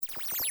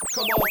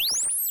Come on.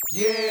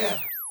 Yeah.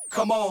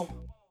 Come on.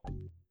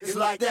 It's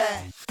like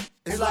that.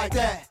 It's like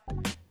that.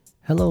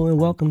 Hello and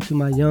welcome to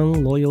my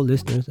young, loyal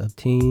listeners of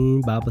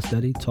Teen Bible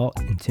Study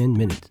Taught in 10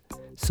 Minutes.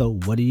 So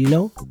what do you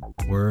know?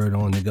 Word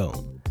on the go.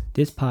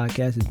 This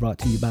podcast is brought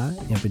to you by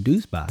and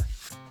produced by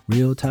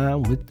Real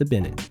Time with the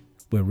Bennett,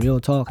 where real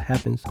talk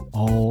happens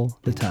all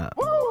the time.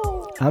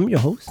 I'm your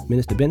host,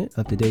 Minister Bennett,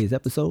 of today's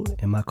episode,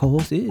 and my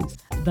co-host is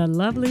the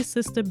lovely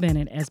Sister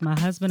Bennett, as my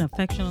husband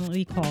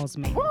affectionately calls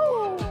me.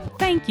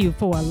 Thank you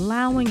for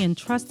allowing and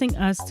trusting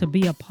us to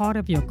be a part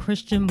of your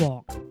Christian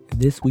walk.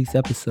 This week's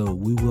episode,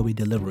 we will be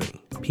delivering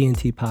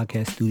PNT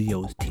Podcast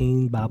Studios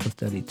Teen Bible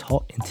Study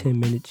Taught in 10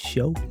 Minutes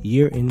show,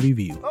 Year in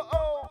Review.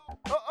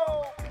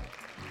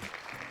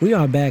 We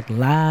are back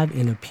live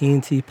in the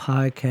PNT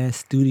Podcast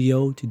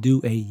Studio to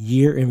do a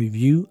year in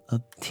review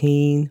of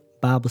Teen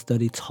Bible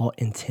Study Taught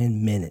in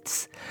 10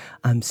 Minutes.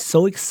 I'm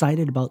so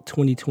excited about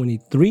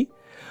 2023,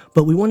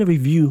 but we want to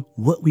review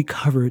what we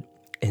covered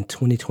in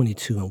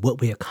 2022 and what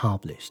we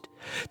accomplished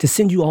to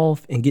send you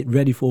off and get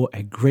ready for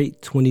a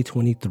great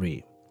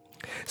 2023.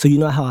 So you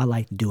know how I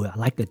like to do it. I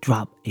like to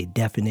drop a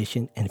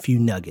definition and a few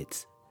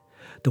nuggets.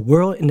 The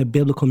world in the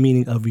biblical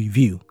meaning of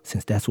review,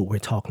 since that's what we're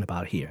talking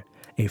about here,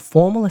 a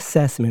formal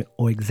assessment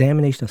or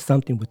examination of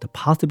something with the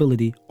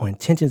possibility or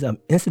intentions of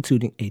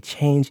instituting a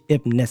change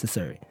if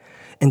necessary.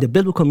 And the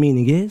biblical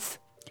meaning is?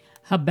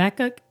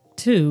 Habakkuk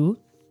 2,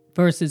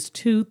 verses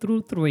 2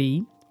 through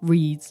 3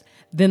 reads,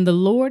 "Then the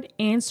Lord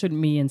answered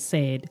me and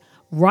said,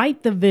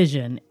 Write the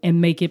vision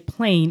and make it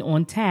plain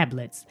on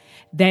tablets,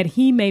 that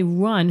he may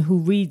run who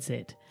reads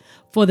it.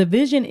 For the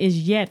vision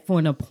is yet for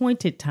an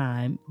appointed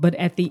time, but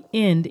at the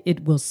end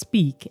it will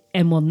speak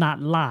and will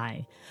not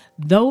lie.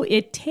 Though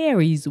it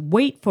tarries,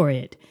 wait for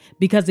it,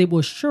 because it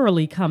will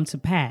surely come to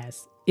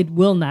pass. It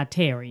will not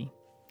tarry."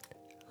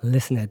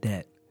 Listen at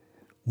that.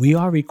 We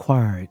are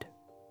required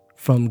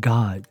from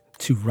God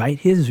to write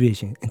his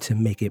vision and to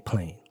make it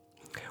plain.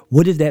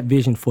 What is that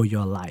vision for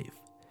your life?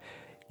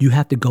 You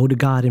have to go to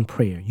God in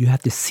prayer. You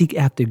have to seek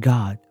after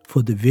God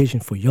for the vision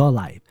for your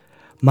life.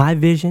 My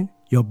vision,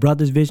 your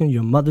brother's vision,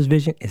 your mother's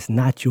vision is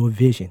not your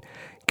vision.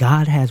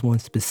 God has one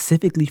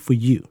specifically for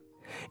you.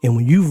 And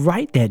when you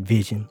write that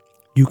vision,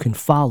 you can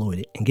follow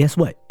it. And guess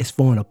what? It's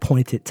for an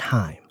appointed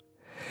time.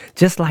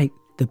 Just like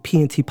the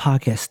PNT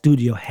Podcast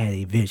Studio had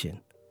a vision.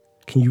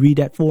 Can you read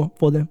that for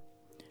them?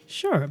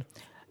 Sure.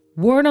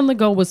 Word on the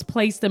Go was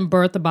placed in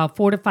birth about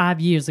 4 to 5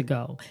 years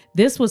ago.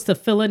 This was to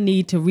fill a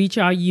need to reach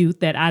our youth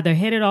that either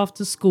headed off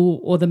to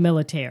school or the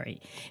military.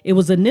 It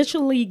was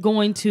initially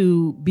going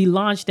to be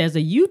launched as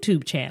a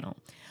YouTube channel.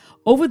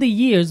 Over the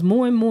years,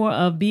 more and more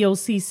of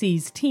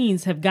BOCC's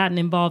teens have gotten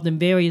involved in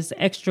various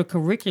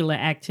extracurricular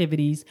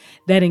activities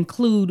that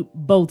include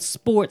both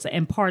sports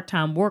and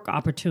part-time work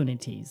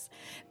opportunities.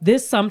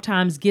 This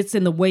sometimes gets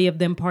in the way of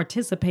them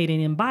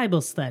participating in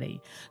Bible study.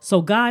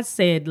 So God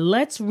said,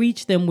 let's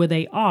reach them where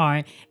they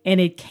are,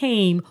 and it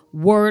came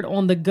Word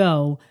on the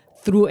Go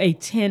through a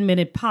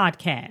 10-minute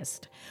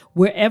podcast.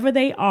 Wherever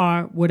they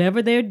are,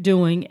 whatever they're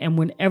doing, and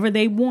whenever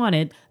they want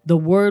it, the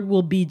word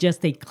will be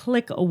just a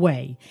click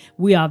away.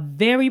 We are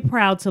very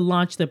proud to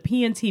launch the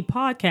PNT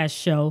Podcast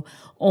Show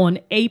on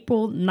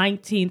April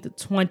 19th,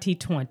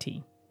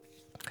 2020.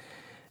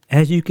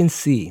 As you can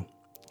see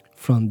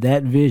from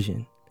that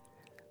vision,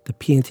 the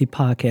PNT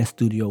Podcast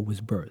Studio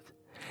was birthed.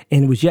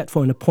 And it was yet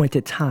for an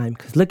appointed time,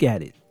 because look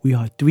at it. We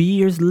are 3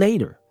 years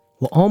later.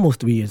 Well,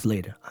 almost 3 years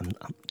later. I'm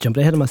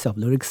jumping ahead of myself, a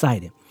little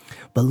excited.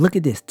 But look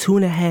at this,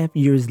 2.5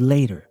 years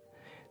later,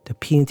 the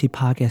PNT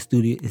Podcast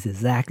Studio is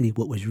exactly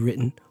what was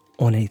written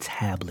on a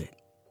tablet.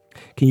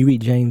 Can you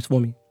read James for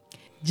me?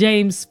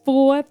 James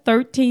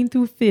 4:13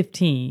 through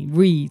 15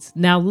 reads,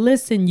 "Now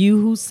listen,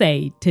 you who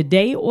say,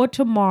 today or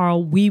tomorrow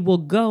we will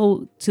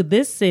go to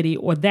this city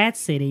or that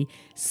city,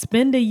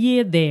 spend a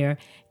year there,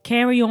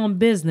 carry on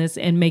business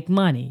and make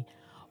money.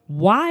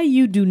 Why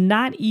you do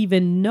not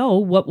even know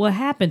what will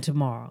happen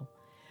tomorrow?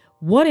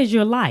 What is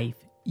your life?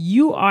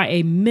 You are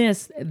a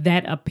mist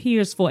that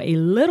appears for a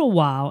little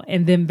while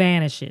and then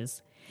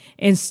vanishes.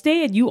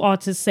 Instead, you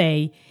ought to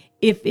say,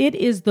 if it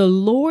is the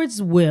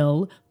Lord's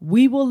will,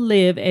 we will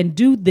live and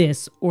do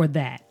this or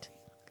that."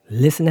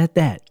 Listen at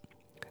that.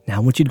 Now I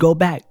want you to go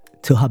back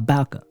to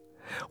Habakkuk,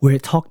 where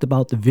it talked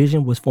about the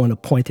vision was for an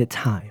appointed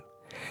time.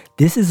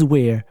 This is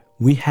where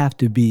we have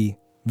to be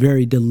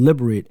very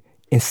deliberate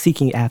in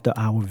seeking after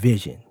our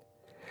vision.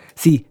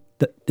 See,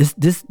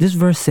 this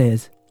verse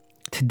says,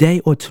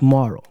 today or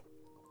tomorrow.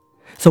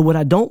 So what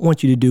I don't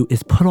want you to do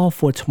is put off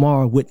for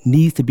tomorrow what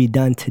needs to be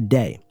done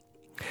today,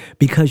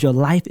 because your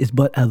life is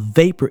but a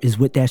vapor is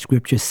what that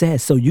scripture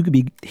says. So you could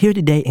be here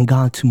today and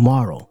gone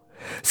tomorrow.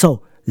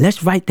 So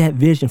let's write that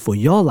vision for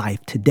your life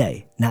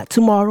today, not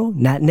tomorrow,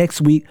 not next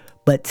week,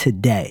 but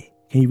today.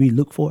 Can you read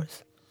Luke for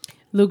us?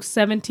 Luke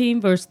 17,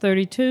 verse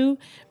 32,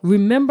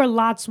 "Remember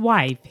Lot's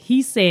wife.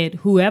 He said,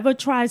 whoever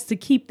tries to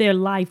keep their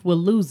life will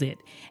lose it,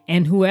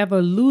 and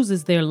whoever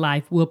loses their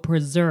life will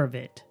preserve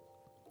it."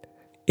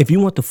 If you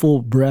want the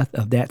full breadth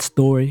of that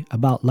story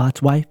about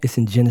Lot's wife, it's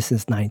in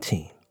Genesis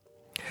 19.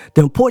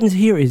 The importance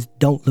here is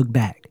don't look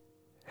back.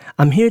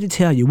 I'm here to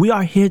tell you, we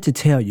are here to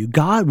tell you,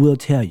 God will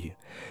tell you,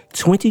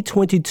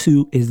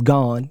 2022 is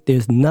gone.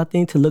 There's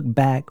nothing to look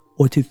back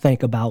or to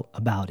think about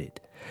it.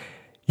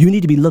 You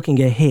need to be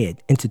looking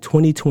ahead into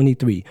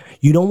 2023.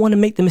 You don't want to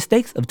make the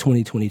mistakes of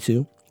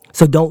 2022,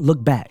 so don't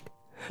look back.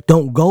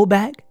 Don't go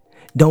back.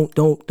 Don't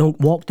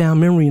walk down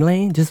memory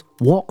lane. Just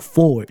walk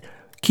forward.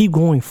 Keep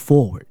going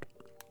forward.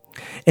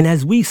 And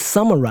as we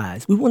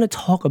summarize, we want to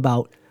talk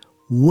about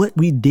what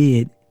we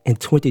did in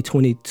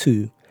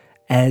 2022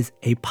 as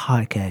a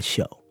podcast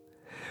show.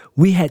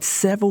 We had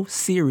several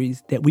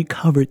series that we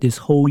covered this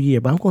whole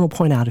year, but I'm going to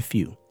point out a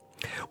few.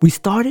 We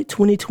started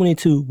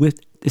 2022 with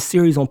the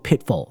series on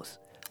pitfalls,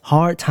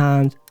 hard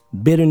times,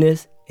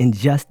 bitterness,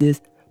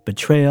 injustice,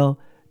 betrayal,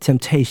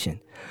 temptation.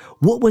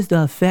 What was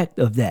the effect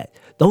of that?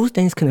 Those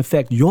things can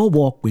affect your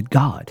walk with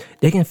God.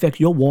 They can affect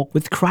your walk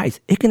with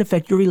Christ. It can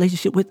affect your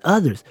relationship with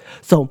others.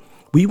 So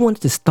we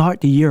wanted to start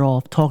the year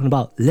off talking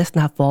about let's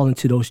not fall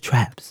into those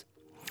traps.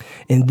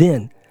 And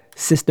then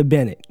Sister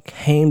Bennett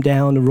came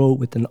down the road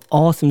with an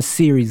awesome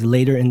series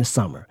later in the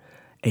summer,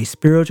 a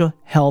spiritual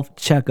health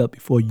checkup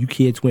before you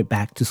kids went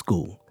back to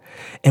school.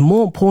 And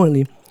more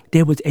importantly,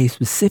 there was a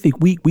specific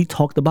week we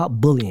talked about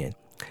bullying.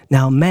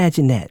 Now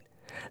imagine that.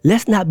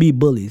 Let's not be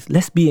bullies.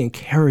 Let's be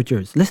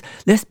encouragers.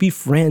 Let's be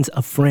friends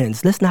of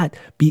friends. Let's not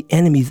be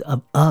enemies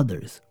of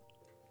others.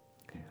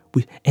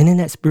 And in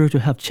that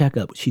spiritual health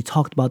checkup, she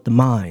talked about the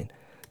mind,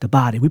 the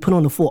body. We put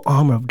on the full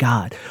armor of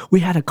God. We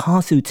had a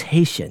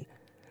consultation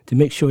to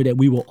make sure that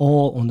we were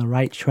all on the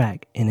right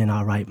track and in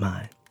our right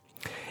mind.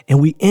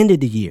 And we ended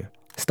the year,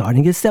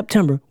 starting in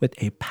September, with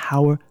a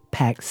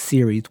power-packed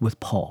series with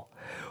Paul.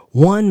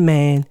 One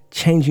man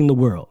changing the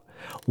world.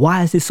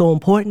 Why is this so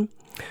important?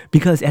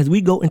 Because as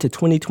we go into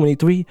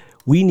 2023,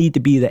 we need to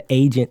be the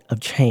agent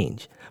of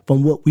change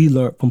from what we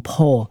learned from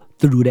Paul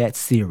through that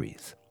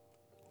series.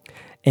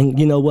 And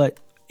you know what?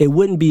 It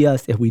wouldn't be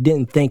us if we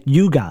didn't thank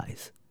you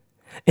guys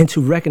and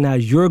to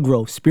recognize your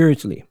growth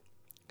spiritually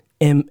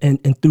and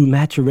through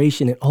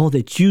maturation and all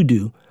that you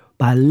do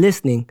by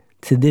listening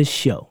to this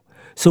show.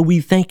 So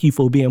we thank you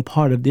for being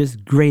part of this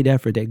great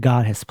effort that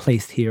God has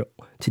placed here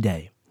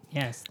today.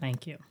 Yes,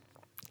 thank you.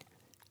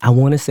 I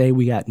want to say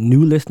we got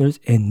new listeners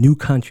in new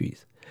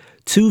countries.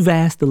 Too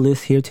vast to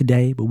list here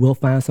today, but we'll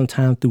find some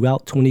time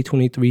throughout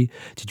 2023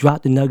 to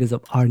drop the nuggets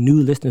of our new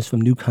listeners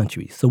from new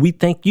countries. So we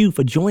thank you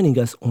for joining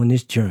us on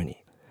this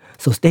journey.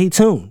 So stay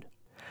tuned.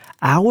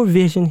 Our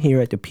vision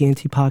here at the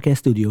PNT Podcast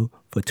Studio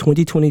for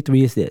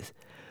 2023 is this: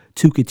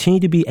 to continue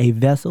to be a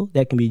vessel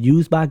that can be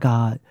used by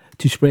God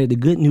to spread the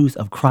good news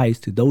of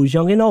Christ to those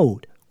young and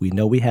old. We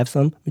know we have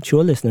some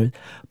mature listeners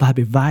by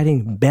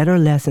providing better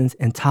lessons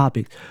and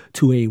topics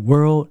to a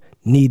world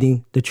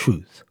needing the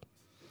truth.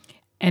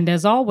 And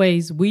as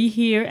always, we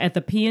here at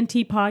the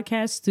PNT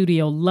Podcast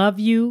Studio love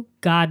you,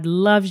 God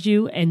loves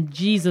you, and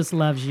Jesus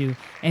loves you.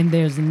 And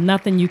there's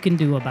nothing you can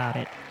do about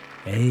it.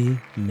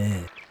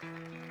 Amen.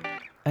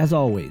 As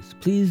always,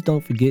 please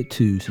don't forget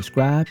to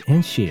subscribe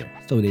and share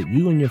so that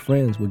you and your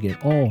friends will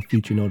get all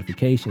future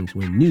notifications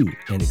when new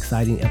and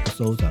exciting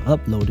episodes are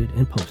uploaded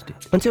and posted.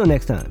 Until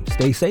next time,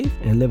 stay safe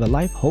and live a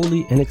life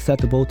holy and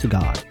acceptable to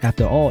God.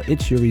 After all,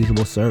 it's your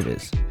reasonable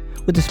service.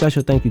 With a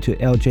special thank you to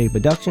LJ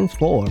Productions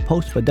for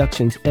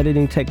post-production's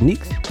editing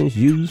techniques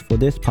used for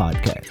this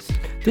podcast.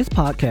 This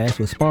podcast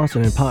was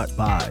sponsored in part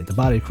by the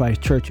Body of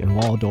Christ Church in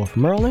Waldorf,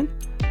 Maryland,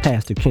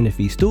 Pastor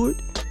Kenneth E.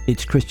 Stewart,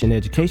 its Christian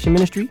Education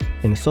Ministry,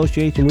 in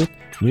association with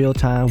Real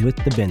Time with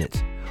the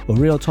Bennetts. Well,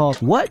 Real Talk,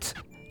 what?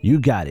 You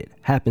got it.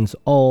 Happens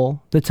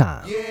all the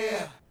time.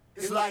 Yeah,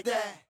 it's like that.